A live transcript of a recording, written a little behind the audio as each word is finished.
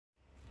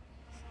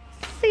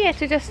yeah,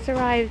 so just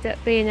arrived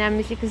at B&M.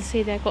 As you can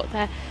see, they've got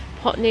their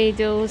pot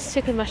noodles,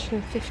 chicken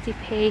mushroom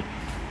 50p,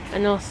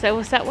 and also,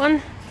 what's that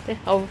one?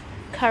 Oh,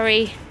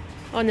 curry,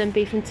 onion,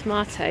 beef and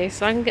tomato.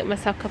 So I can get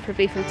myself a couple of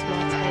beef and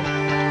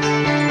tomato.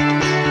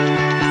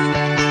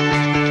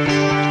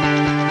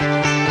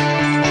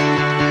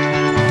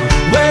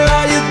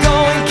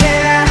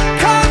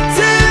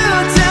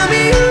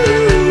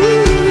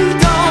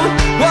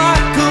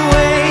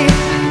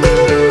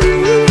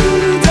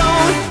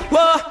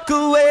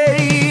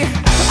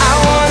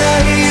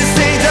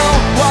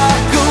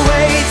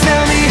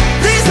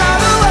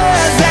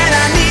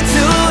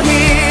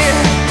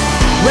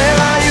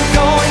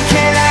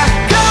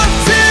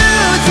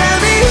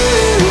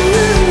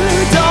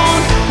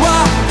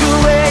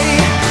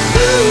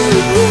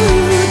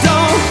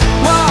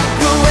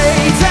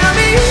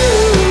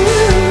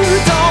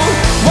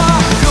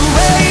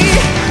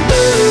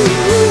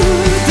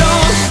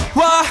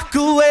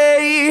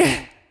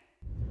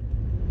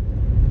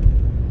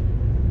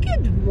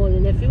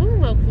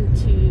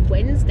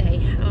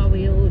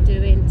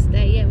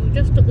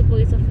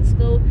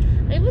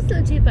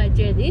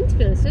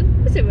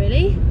 Was it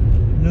really?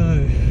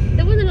 No.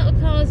 There wasn't a lot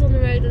of cars on the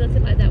road or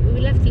nothing like that, but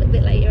we left a little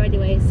bit later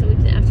anyway, so we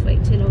didn't have to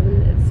wait too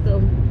long at school.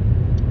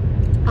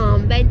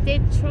 Ben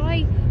did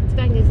try to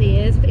bang his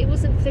ears, but it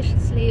wasn't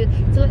viciously.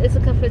 So like this a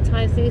couple of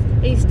times,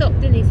 and he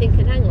stopped, didn't he,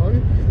 thinking, hang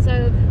on.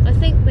 So I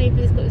think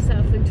maybe he's got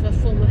himself into a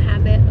form of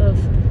habit of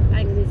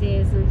banging his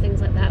ears and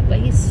things like that, but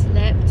he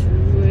slept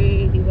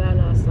really well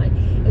last night.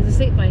 He was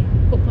asleep by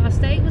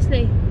 8:15, wasn't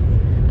he?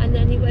 And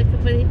then he woke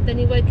up. Then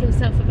he woke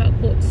himself about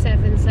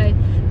 6:45. So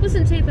it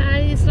wasn't too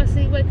bad. He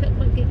woke up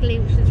quite giggly,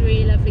 which was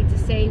really lovely to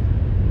see.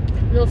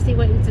 And obviously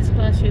went into his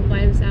classroom by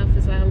himself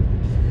as well.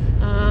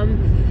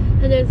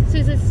 And then as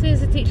soon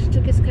as the teacher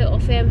took his coat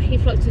off him, he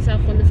flopped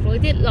himself on the floor. He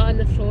didn't lie on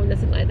the floor,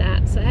 nothing like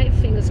that. So I hope,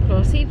 fingers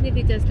crossed, even if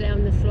he does lay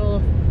on the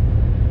floor,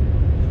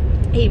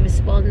 he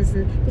responds,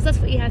 and because that's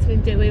what he has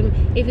been doing.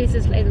 If he's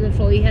just laying on the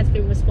floor, he has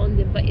been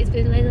responding, but he's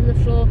been laying on the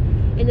floor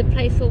in a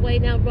playful way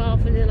now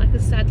rather than in like a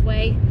sad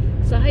way.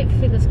 So I hope,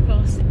 fingers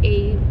crossed,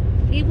 he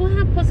will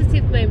have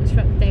positive moments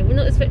throughout the day. We're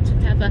not expecting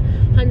to have a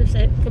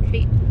 100%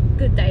 complete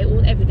good day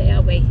every day,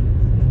 are we?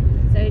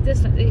 So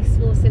just like these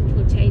small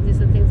simple changes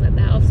and things like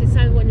that. Obviously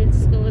Sam went into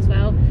school as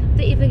well.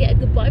 Didn't even get a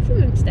goodbye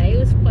from him today. I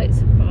was quite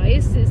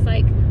surprised. It's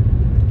like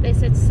they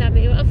said to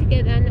Sammy, well, off you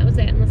go then, that was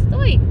it. And I said,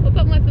 oi, what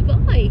about my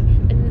bye-bye?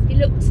 And he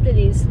looked at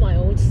me and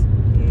smiled,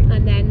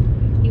 and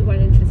then he ran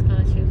into his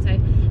classroom. So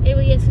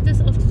anyway, yes, we're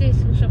just off to do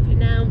some shopping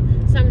now.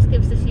 Sam's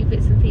gives us a few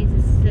bits and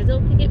pieces. He said, oh,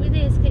 can you get me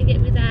this, can you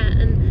get me that?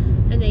 And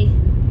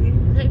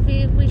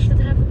hopefully we should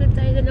have a good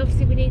day. Then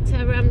obviously we need to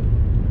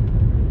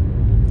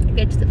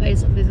go to the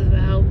post office as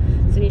well,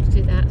 so we need to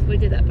do that. So we'll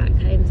do that back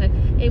home. So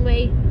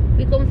anyway,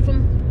 we've gone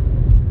from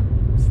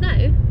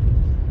snow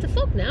to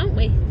fog now, haven't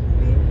we?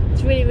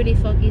 It's really, really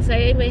foggy. So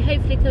anyway,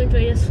 hopefully come and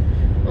join us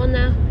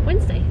on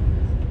Wednesday.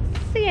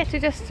 So yeah, so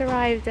just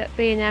arrived at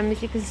B&M.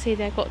 As you can see,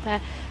 they've got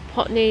their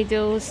pot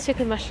noodles,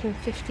 chicken mushroom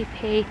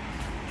 50p,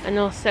 and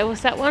also,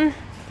 what's that one?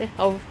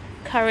 Oh,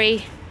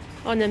 curry,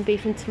 onion,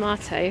 beef and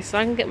tomato. So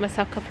I can get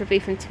myself a couple of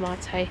beef and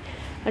tomato.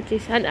 I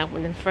hadn't had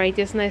one in for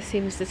ages, and I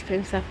assume he's just put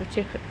himself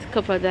a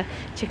couple of the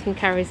chicken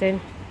curries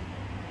in.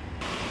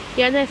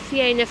 Yeah, I know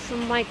Fiona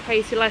from My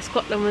Crazy Life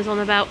Scotland was on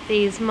about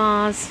these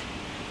Mars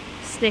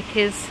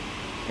Snickers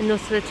and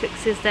also the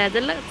Twixies there.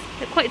 They're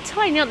quite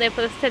tiny, aren't they?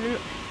 But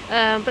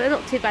they're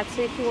not too bad.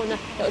 So if you want a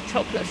little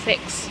chocolate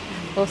fix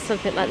or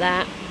something like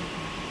that.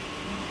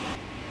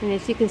 And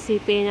as you can see,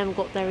 B&M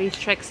got their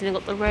Easter eggs, and they've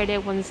got the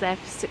rodeo ones there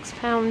for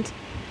 £6.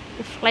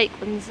 The flake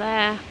ones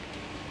there.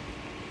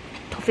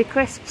 Toffee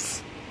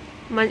crisps.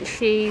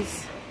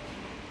 Munchies,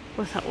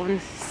 what's that one?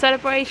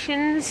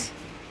 Celebrations,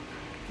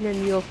 and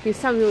then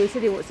Sammy always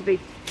said he wants to be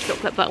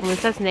chocolate button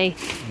ones, doesn't he?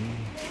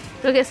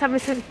 Don't get Sammy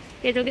some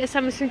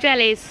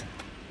jellies.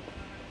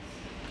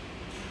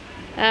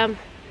 Get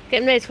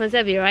them those ones,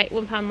 they'll be right.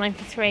 £1.9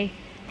 for 3.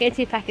 Get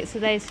 2 packets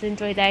of those and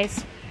enjoy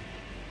those.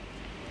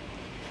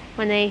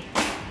 Right,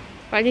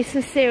 I need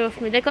some cereal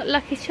for me. They've got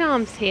Lucky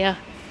Charms here.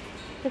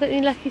 They've got any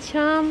Lucky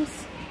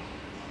Charms?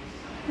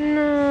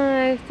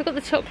 No, they've got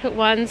the chocolate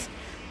ones.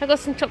 I got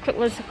some chocolate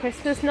ones for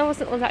Christmas, and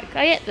I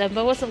ate them,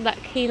 but I wasn't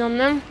that keen on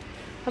them.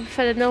 I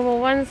prefer the normal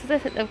ones. I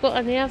don't think they've got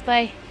any, have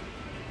they?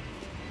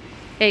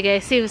 There you go,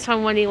 see which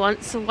one he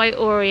wants, a white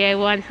Oreo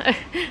one.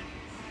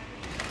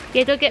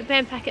 Yeah, don't get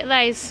Ben a packet of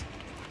those.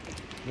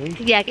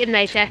 Yeah, get them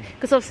those, yeah,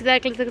 because obviously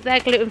they're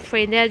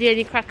gluten-free, and they're the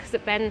only crackers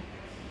that Ben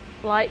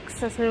likes.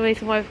 That's the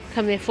reason why I've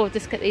come here for,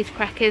 just get these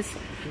crackers.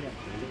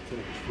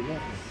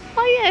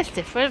 Oh yeah, it's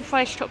different.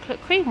 Fresh chocolate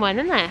cream one,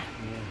 isn't there?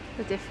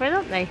 They're different,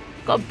 aren't they?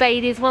 Got a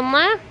Bailey's one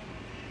there.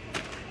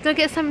 Don't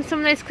get some of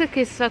those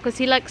cookies as well, because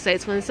he likes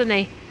those ones, doesn't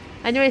he?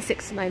 And they're only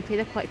 69p.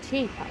 They're quite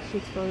cheap,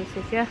 actually, to be honest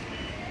with you.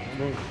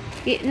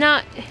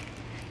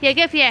 Yeah,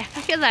 get a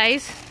packet of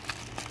those.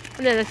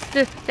 And then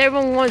they're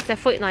wrong ones. They're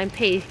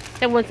 49p.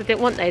 They're ones I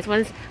didn't want those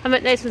ones. I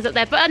meant those ones up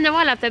there, but no,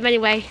 I'll have them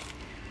anyway.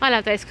 I'll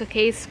have those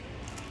cookies.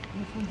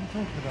 Which ones are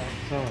you talking about?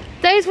 Sorry.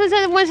 Those ones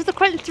are the ones with the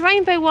crunched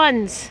rainbow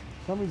ones.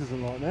 Sammy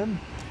doesn't like them.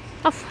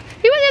 Oh,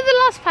 you went in the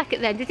last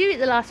packet then? Did you eat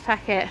the last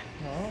packet?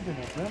 No, I didn't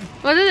have them.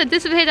 Well, no,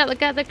 disappeared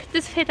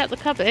out the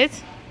cupboard.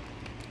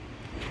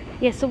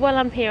 Yeah, so while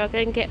I'm here, I'll go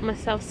and get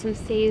myself some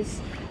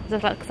seeds.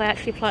 Because I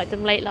actually planted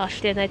them late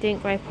last year and they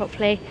didn't grow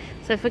properly.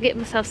 So if I get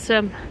myself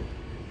some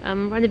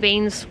runner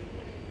beans,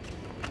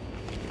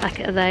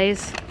 packet of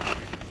those,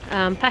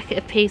 packet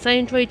of peas. I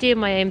enjoy doing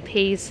my own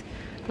peas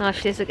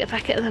last year, so I get a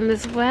packet of them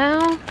as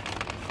well.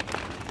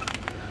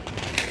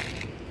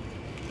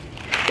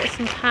 Get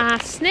some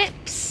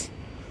parsnips.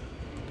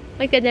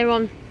 Again, they're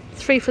on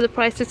 3 for the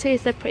price of 2,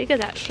 so they're pretty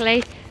good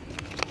actually.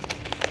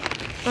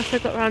 What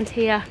I've got around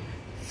here,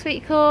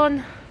 sweet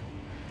corn,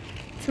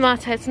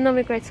 tomatoes. I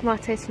normally grow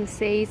tomatoes from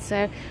seeds,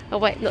 so I'll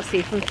wait, not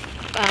seeds,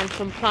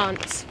 from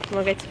plants.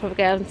 I'm going to probably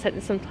go and set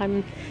them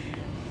sometime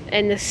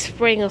in the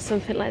spring or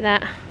something like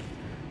that.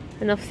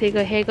 And obviously you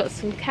go here, got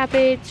some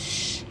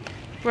cabbage,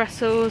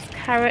 Brussels,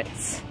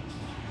 carrots,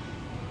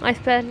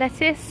 iceberg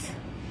lettuce,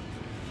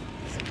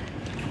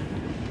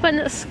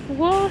 butternut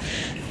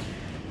squash.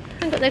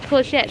 I haven't got no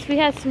courgettes. We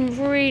had some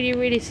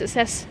really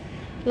success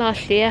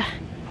last year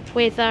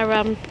with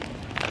our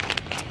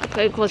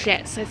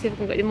courgettes, so see if I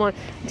can get any more.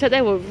 So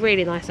they were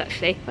really nice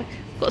actually. I've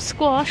got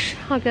squash.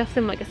 I'll go off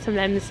them, might get some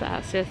lemons,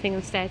 that sort of thing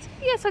instead.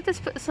 Yes, I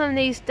just put some of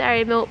these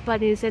dairy milk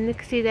bunnies in. You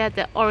can see they're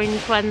the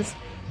orange ones.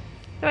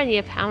 They're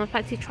only £1. I've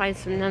actually tried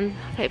some of them.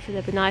 Hopefully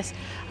they'll be nice.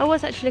 I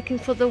was actually looking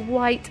for the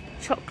white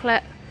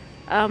chocolate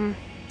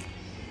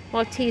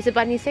Malteser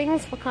bunny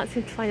things, but I can't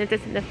seem to find them. I don't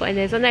think they've got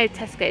any of those. I know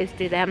Tesco's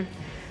do them,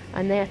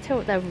 and I tell you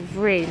what, they're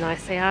really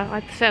nice. They are.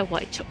 I prefer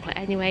white chocolate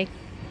anyway.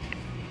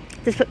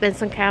 Just put in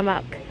some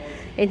caramel.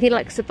 And he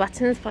likes the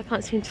buttons, but I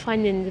can't seem to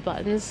find any of the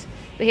buttons.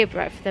 But he'll be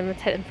right for them and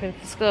take them for him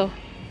for school.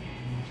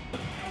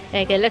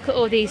 There you go, look at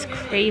all these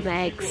cream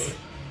eggs.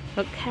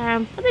 Got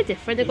caram, oh, they're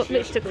different. They've got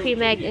mixture of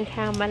cream egg and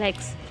caramel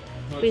eggs.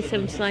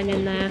 $3.79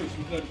 in there.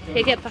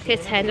 You get back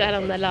at 10, right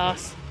on the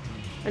last.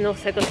 And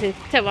also got to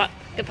tell what,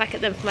 get back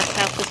at them for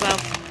myself as well.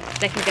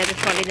 They can go to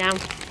the trolley now.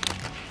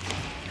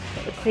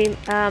 Got the cream,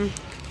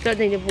 don't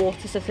need the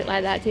water, something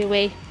like that, do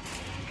we?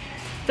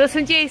 Got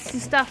some juice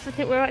and stuff. I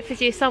think we're right for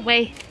juice, aren't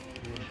we?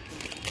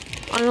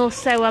 And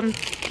also,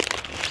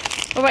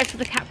 alright for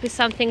the cat with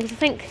some things. I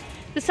think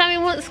the Sammy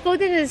wants school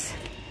dinners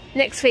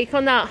next week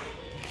or not.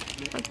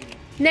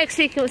 Next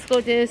week he wants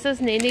school dinners,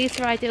 doesn't he? These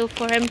are ideal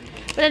for him.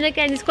 But then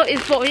again, he's got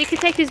his bottle. You can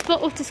take his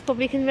bottle to school,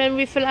 but you can then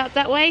refill out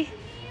that way,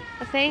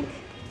 I think.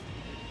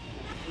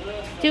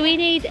 Do we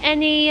need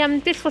any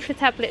dishwasher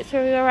tablets?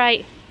 Are we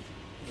alright?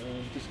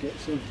 Just get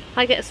some.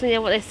 I get some, yeah,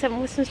 what they sent.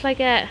 What should I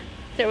get?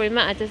 Don't really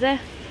matter, does it?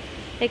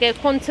 There you go,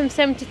 Quantum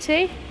 72.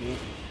 Yeah.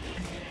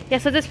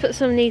 Yes, I just put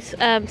some of these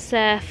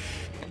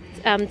surf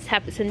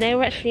tablets in. They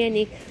were actually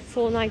only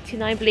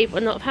 $4.99, believe it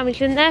or not. How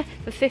much in there?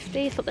 For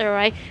 50. I thought they were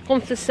alright. One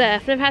for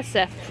surf. Never had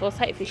surf before, so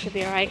hopefully it should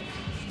be alright.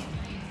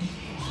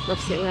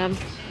 Obviously,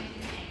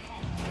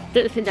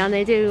 don't think down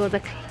there do all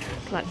the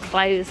like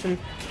clothes, and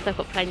they've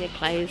got plenty of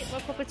clothes. I'll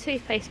pop a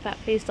toothpaste back,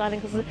 please, darling.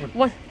 Because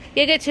one,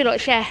 you get 2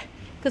 lots, yeah.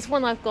 Because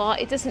one I've got,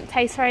 it doesn't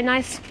taste very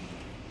nice.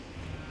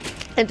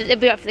 And it'll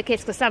be right for the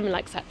kids because Sam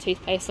likes that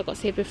toothpaste. So I've got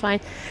to see if it'll be fine.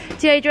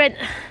 Deodorant.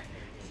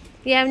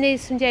 Yeah, we need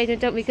some deodorant,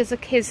 don't we? Because the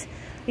kids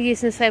are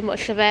using so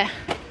much of it.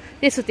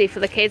 This will do for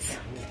the kids.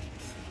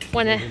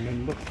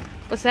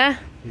 What's that?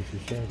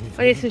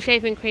 I need some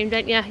shaving cream,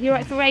 don't you? You're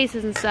right for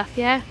razors and stuff,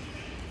 yeah?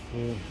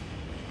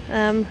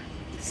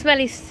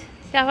 Smelly.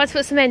 Yeah, let's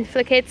put some in for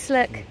the kids.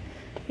 Look.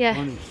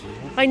 Yeah.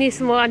 I need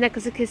some more. I know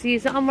because the kids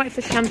use it. I'm right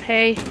for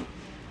shampoo.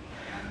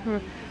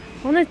 I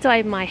want to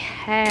dye my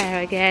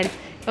hair again.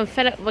 I'm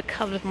fed up with the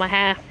colour of my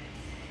hair.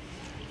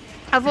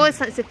 I've always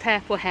fancied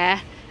purple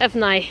hair,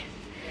 haven't I?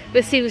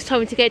 But Steve was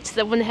told me to get to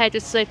the one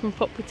hairdresser's open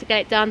properly to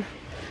get it done.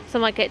 So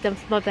I might get it done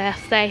for my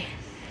birthday.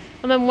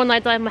 I remember when I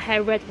dyed my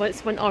hair red once,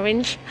 it went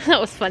orange. That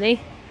was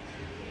funny.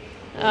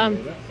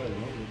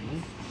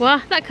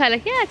 What? That colour?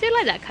 Yeah, I do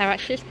like that colour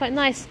actually. It's quite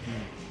nice.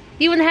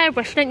 You want a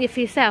hairbrush, don't you, for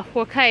yourself,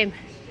 or a comb?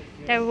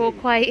 They're all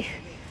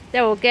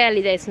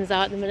girly, those ones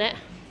are at the minute.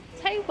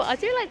 Tell you what, I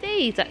do like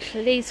these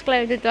actually. These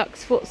glow in the dark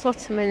sports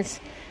ottomans.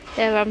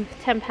 They're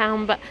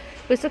 £10, but I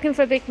was looking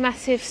for a big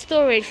massive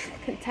storage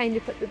container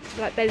to put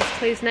the like beds,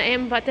 toys, net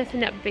in, but I don't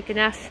think that'd be big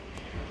enough.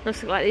 I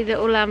also like the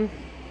little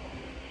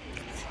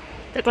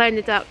the glow in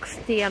the darks,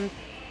 the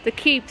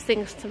cube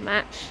things to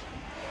match.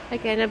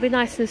 Again, it'd be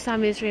nice in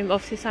Sammy's room.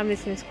 Obviously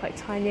Sammy's room is quite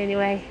tiny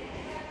anyway.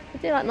 I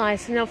do like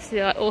nice, and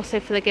obviously like, also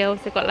for the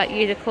girls they've got like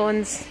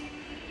unicorns.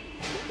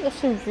 Got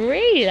some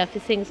really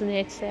lovely things in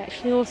here today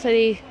actually. Also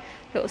the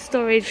little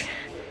storage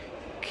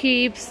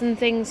cubes and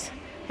things.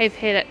 Over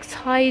here looks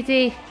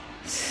tidy,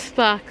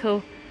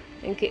 sparkle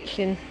and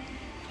kitchen.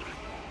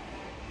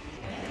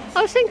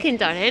 I was thinking,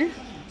 darling,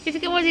 if you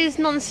get one of these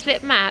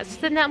non-slip mats,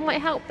 then that might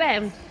help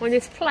them on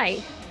this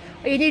plate.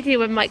 Or you need to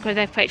do a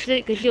microwave plate,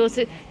 because yours,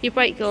 you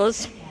break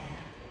yours.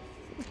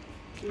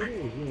 Oh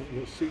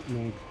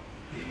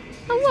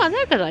well,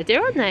 they're a good idea,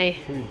 aren't they?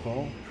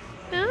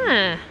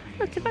 Ah,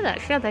 not too bad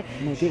actually, are they?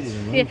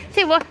 Yeah,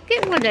 tell you what,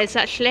 get one of those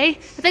actually.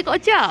 Have they got a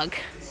jug?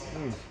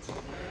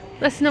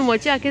 That's a normal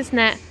jug, isn't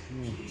it?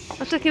 I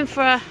was looking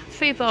for a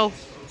 3 bowl.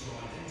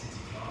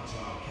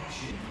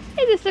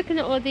 I'm just looking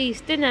at all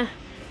these dinner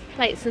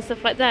plates and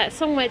stuff like that.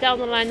 Somewhere down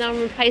the line they'll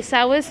replace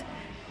ours.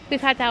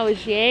 We've had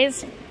ours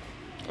years.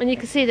 And you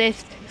can see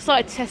they've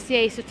started to test the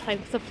ace of time,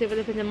 because obviously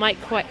they've been in the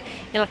microwave,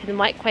 like in the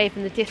microwave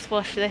and the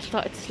dishwasher, they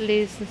started to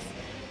lose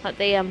like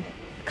the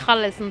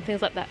colours and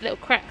things like that, little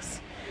cracks.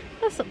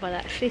 That's not bad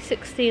actually,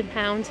 £16.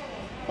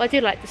 Well, I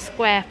do like the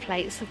square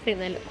plates. I think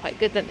they look quite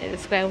good, don't they, the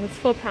square ones.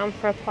 £4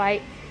 for a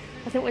plate.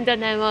 I think when done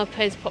their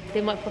MRPs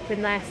properly, might pop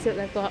in there, see what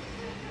they've got.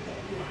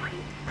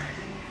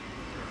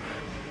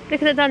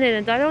 Looking at Daniel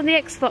and Dad on the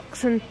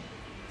Xbox and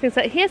things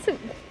like that. He hasn't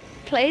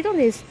played on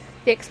the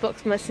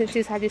Xbox much since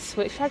he's had his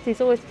Switch. He's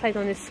always played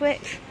on his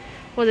Switch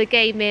or the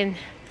gaming,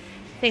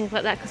 things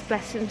like that, because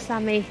bless him,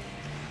 Sammy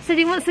said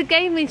he wants a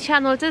gaming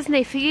channel, doesn't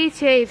he, for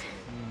YouTube?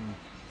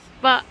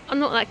 But I'm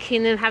not that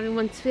keen on having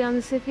one, to be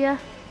honest with you.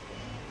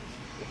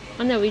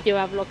 I know we do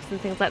have vlogs and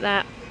things like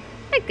that.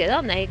 They're good,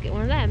 aren't they? Get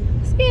one of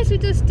them. So yes, we're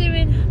just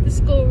doing the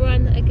school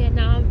run again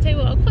now. I'll tell you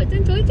what, I quite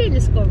enjoy doing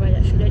the school run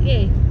actually, don't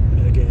you?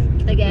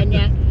 Again,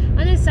 yeah.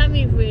 I know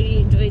Sammy really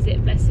enjoys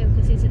it, bless him,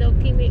 because he said, oh,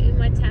 keep me eating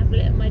my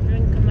tablet and my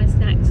drink and my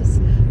snacks.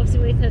 Just, obviously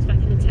when he comes back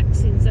in the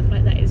taxi and stuff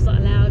like that, it's not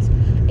allowed.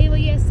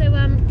 Anyway, yeah, so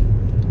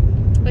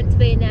went to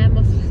B&M,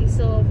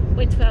 obviously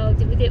went to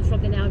Aldi, we did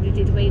vlog in Aldi,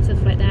 did we,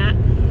 stuff like that.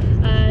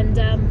 And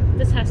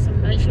just had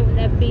some lunch over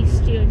there, beef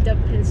stew and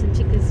dumplings and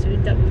chicken stew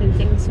and dumpling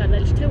things for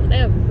lunch too.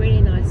 They were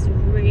really nice,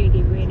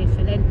 really, really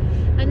filling.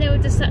 And they were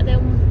just sat there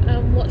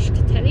and watched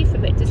the telly for a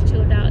bit, just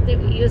chilled out.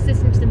 You was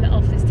listening to the Met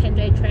Office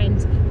 10-day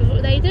trends. What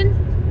were they doing?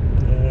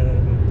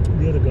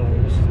 The other guy,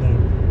 what's his name?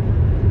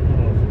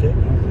 Oh, I forget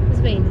now.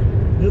 What's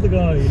mean? The other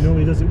guy, you know,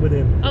 he does it with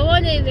him. Oh, I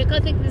know him. I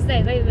can't think of his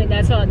name. Maybe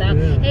that's well now.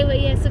 Yeah.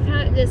 Anyway, yes,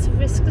 apparently there's a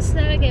risk of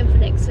snow again for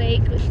next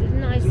week, which is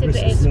nice. There's a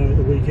risk of snow at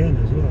the weekend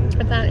as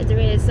well. Apparently there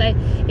is. So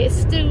it's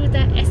still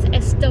that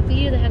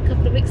SSW they had a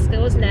couple of weeks ago,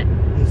 wasn't it?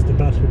 It's the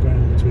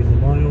battleground between the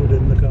mild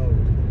and the cold.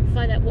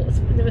 Find out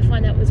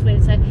what's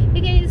when. So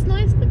again, it's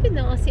nice. It's been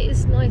nice. It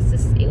was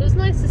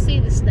nice to see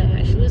the snow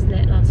actually, wasn't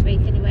it, last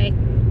week anyway.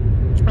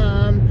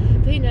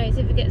 But who knows,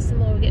 if we get some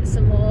more, we get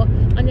some more.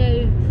 I know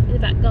in the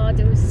back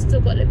garden we've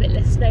still got a little bit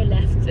less snow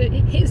left.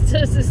 It's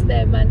just the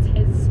snowman's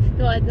heads,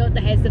 not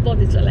the heads, the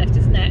bodies are left,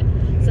 isn't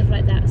it? Stuff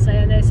like that. So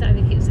I know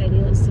Sammy keeps saying he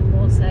wants some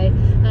more. So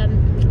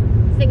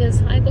the thing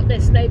is, I got no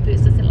snow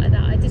boots, nothing like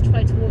that. I did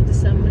try to order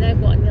some, and I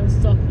got any on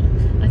stock.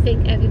 I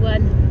think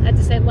everyone had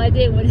the same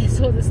idea when they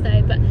saw the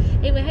snow. But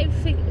anyway,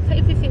 hopefully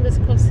fingers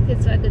crossed the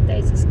kids have had good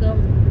days at school.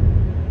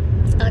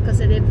 Like I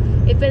said,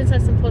 if Ben's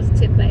had some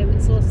positive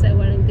moments also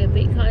well and good,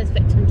 but you can't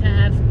expect him to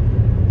have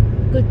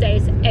good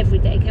days every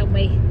day, can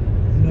we?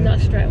 No.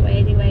 Not straight away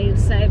anyway.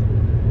 So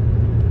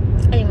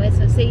anyway,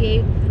 so I'll see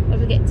you when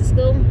we get to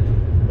school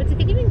with the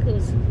guinea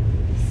winkles.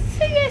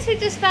 So yes, we're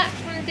just back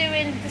from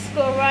doing the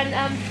school run.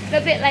 A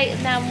little bit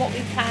later now than what we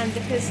planned,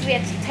 because we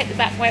had to take the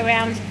back way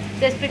around.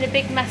 There's been a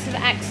big massive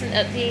accident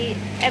at the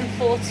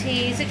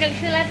M40, is it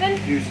junction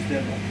 11? Uses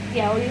dinner.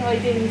 Yeah, all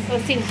you're doing is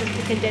it seems to be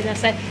cooking dinner.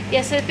 So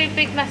yeah, so a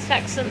big massive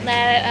accident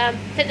there. I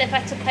think they've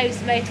had to close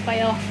the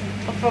motorway off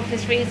for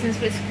obvious reasons,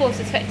 which of course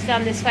it's affected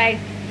down this way,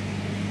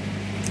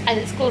 and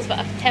it's caused about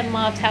a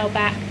 10-mile tail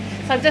back.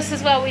 So just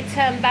as well we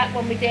turned back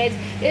when we did.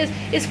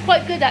 It's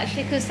quite good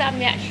actually, because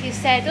Sammy actually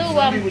said, oh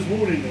Sammy was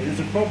warning me,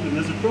 there's a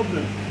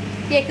problem.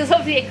 Yeah,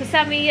 because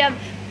Sammy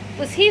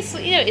was his,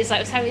 you know, it's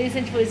like Sammy was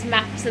into his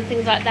maps and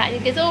things like that,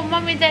 and he goes, oh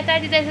mummy,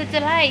 daddy, there's a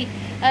delay.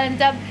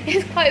 And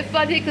it's quite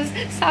funny because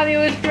Sammy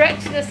was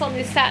directing us on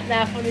this sat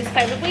nav on his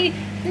phone, but we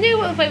knew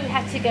what way we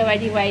had to go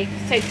anyway,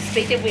 so to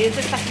speak, didn't we? It was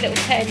just like a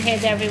little turn here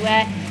and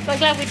everywhere. So I'm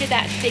glad we did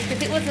actually,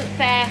 because it wasn't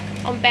fair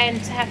on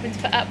Ben to having to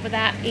put up with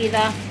that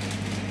either.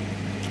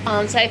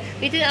 So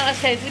we didn't, like I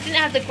said, we didn't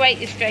have the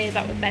greatest drain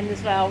back with Ben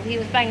as well. He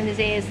was banging his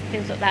ears and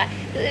things like that.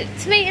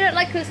 To me, it looked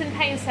like he was in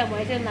pain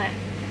somewhere, didn't it?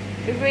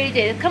 It really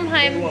did. Come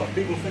home. You know what?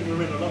 People think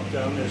we're in a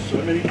lockdown. There's so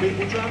many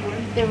people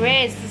travelling. There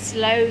is. There's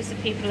loads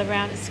of people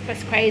around. It's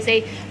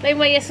crazy. But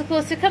anyway, yes, of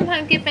course, to come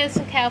home, give Ben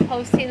some care,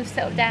 Paul's team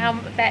settled down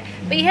a bit.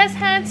 But he has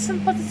had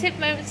some positive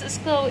moments at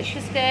school, which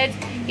is good.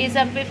 He's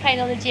been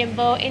playing on the gym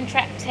ball,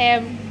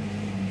 interacting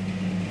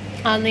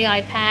on the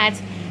iPad.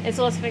 He's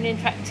also been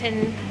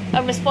interacting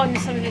and responding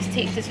to some of his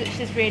teachers, which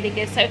is really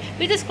good. So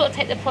we just got to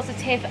take the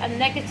positive and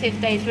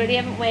negative days, really,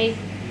 haven't we?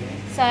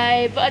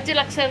 So, but I do,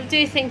 like I said, I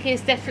do think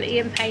he's definitely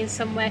in pain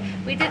somewhere.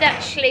 We did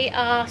actually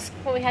ask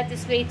when we had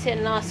this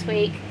meeting last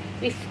week.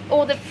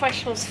 All the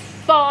professionals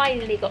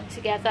finally got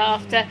together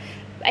after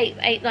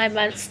 9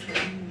 months,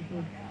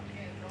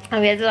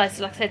 and we had, like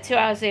I said, 2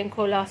 hours Zoom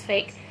call last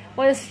week.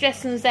 One of the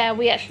suggestions there,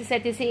 we actually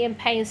said, is he in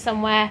pain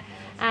somewhere?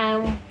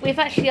 We've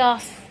actually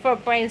asked for a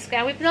brain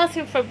scan. We've been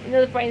asking for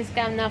another brain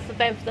scan now for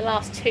Ben for the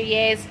last 2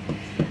 years.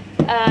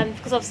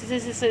 Because obviously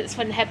this is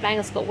when the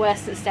headbangers got worse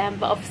since then,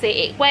 but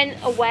obviously it went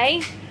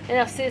away. and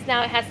obviously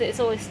now it hasn't, it's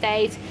always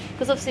stayed.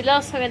 Because obviously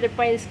last time he had a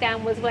brain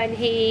scan was when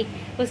he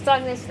was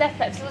diagnosed with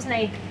epilepsy, wasn't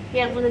he? He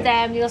had one of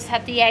them. You also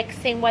had the egg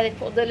thing where they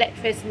put the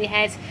electrodes in your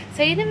head.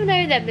 So you never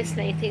know they're missing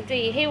anything, do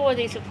you? You hear all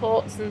these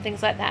reports and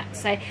things like that.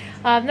 So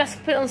that's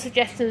put on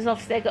suggestions, and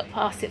obviously they got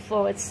passed it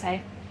forward. So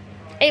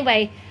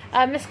anyway,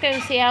 let's go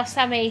and see how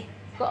Sammy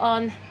got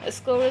on at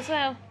school as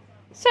well.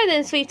 So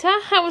then,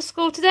 sweetheart, how was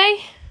school today?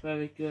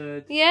 Very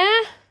good.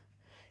 Yeah?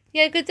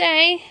 You had a good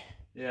day?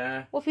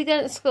 Yeah. What have you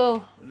done at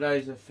school?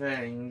 Loads of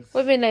things.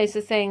 What have been loads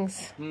of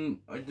things?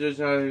 There's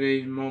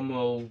only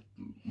normal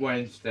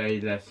Wednesday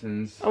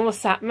lessons. And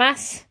what's that,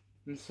 maths?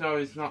 And so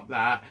it's not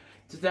that.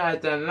 Today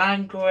I've done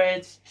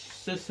language,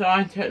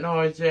 design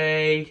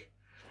technology,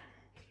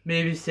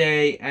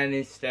 BBC and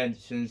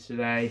extensions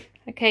today.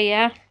 Okay,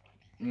 yeah.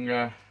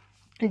 Yeah.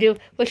 And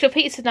was your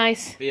pizza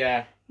nice?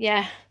 Yeah.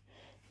 Yeah.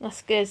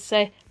 That's good.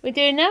 So, we're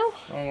doing now?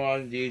 I'm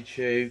on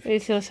YouTube.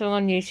 We're also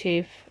on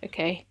YouTube.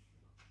 Okay.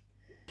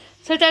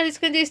 So Daddy's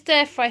going to do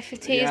stir fry for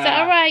tea. Yeah. Is that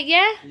alright,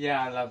 yeah?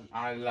 Yeah,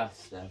 I love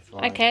stir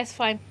fry. Okay, that's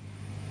fine.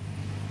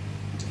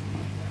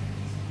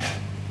 There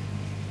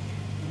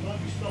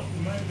might be stuff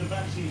from the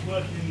vaccines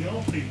working in the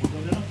old people,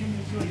 but they're not giving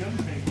it to the young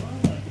people,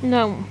 are they?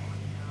 No.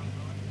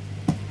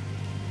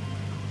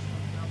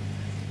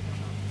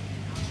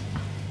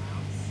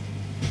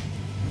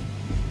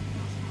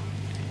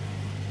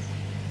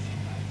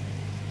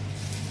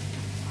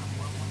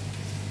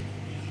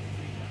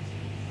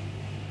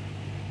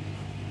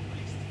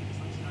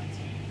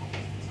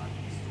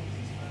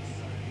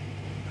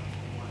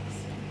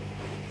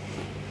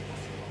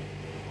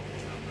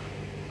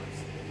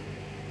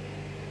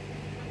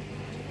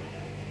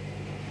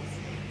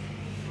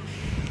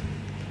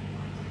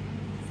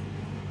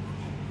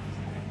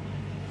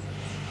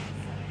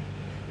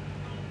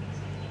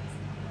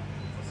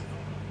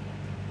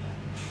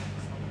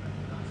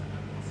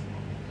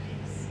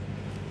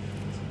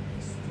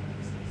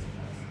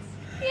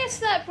 Yes,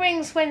 that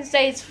brings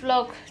Wednesday's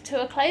vlog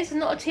to a close.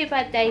 Not a too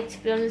bad day,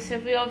 to be honest.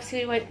 We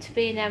obviously went to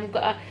B&M,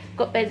 got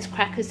Ben's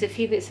crackers, a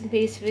few bits and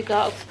pieces we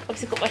got.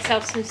 Obviously got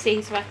myself some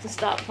seeds where I can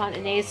start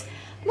planting these.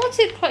 I'm not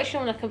too quite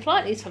sure when I can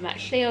plant these from,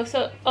 actually.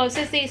 Also,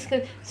 says these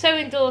can sow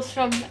indoors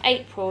from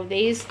April,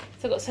 these. So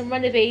I've got some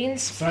runner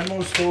beans. Same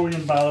old story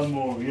in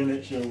Ballamore, isn't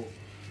it, Jill?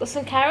 Got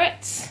some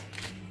carrots.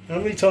 How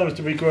many times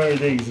do we grow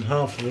these and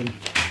half of them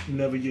we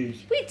never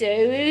use? We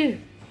do.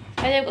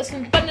 And then I've got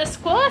some butternut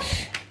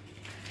squash.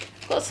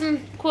 Got some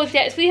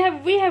courgettes. We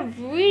have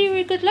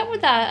really good luck with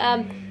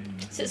that.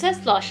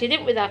 Success last year,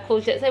 didn't we, with our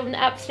courgettes? They were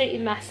absolutely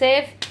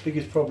massive.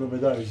 Biggest problem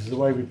with those is the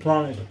way we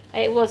planted them.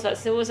 It was,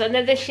 and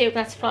then this year we're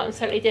going to have to plant them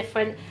totally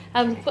different.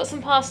 Got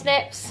some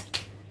parsnips,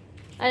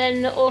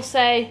 and then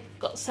also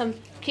got some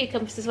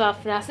cucumbers as well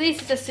for now. So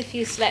these are just a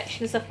few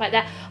selections, stuff like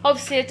that.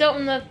 Obviously I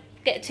don't want to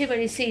get too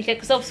many seeds yet,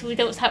 because obviously we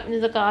don't know what's happening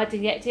in the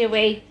garden yet, do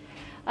we?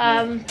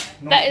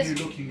 Nice new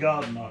looking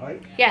garden, I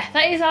hope. Yeah,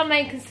 that is our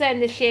main concern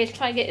this year, to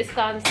try and get this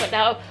garden sorted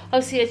out.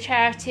 Obviously a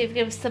charity have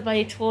given us some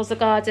money towards the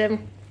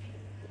garden.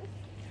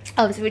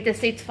 Obviously we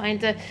just need to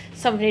find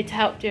somebody to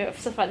help do it,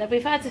 stuff like that.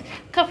 We've had a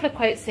couple of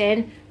quotes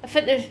in. I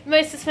think the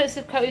most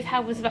expensive quote we've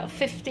had was about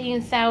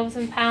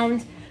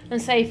 £15,000,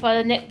 and so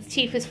far the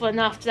cheapest one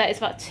after that is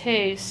about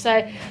 £2,000. So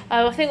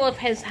I think it all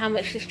depends on how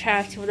much this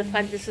charity will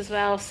fund us as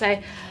well. So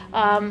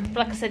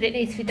like I said, it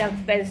needs to be done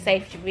for better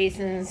safety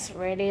reasons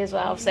really as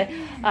well. So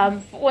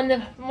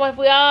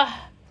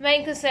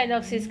main concern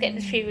obviously is getting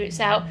the tree roots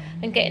out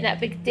and getting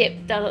that big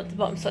dip down at the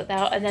bottom sorted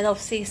out, and then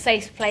obviously a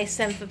safe place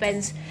then for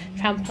Ben's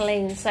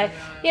trampoline. So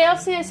yeah,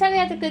 obviously Sammy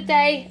had a good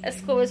day at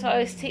school as well.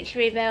 His teacher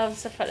emails and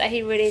stuff like that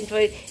he really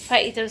enjoyed. In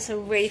fact, he done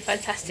some really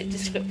fantastic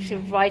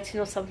descriptive writing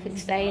or something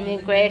today in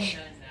English.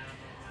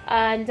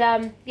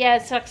 And yeah,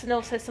 so I can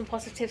also some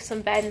positives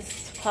from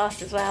Ben's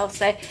class as well.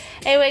 So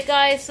anyway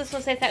guys, just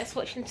want to say thanks for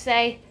watching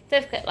today.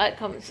 Don't forget to like,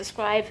 comment,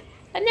 subscribe,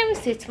 and then we'll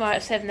see you tomorrow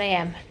at 7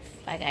 AM.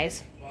 Bye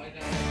guys.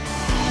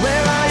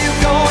 Where are you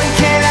going?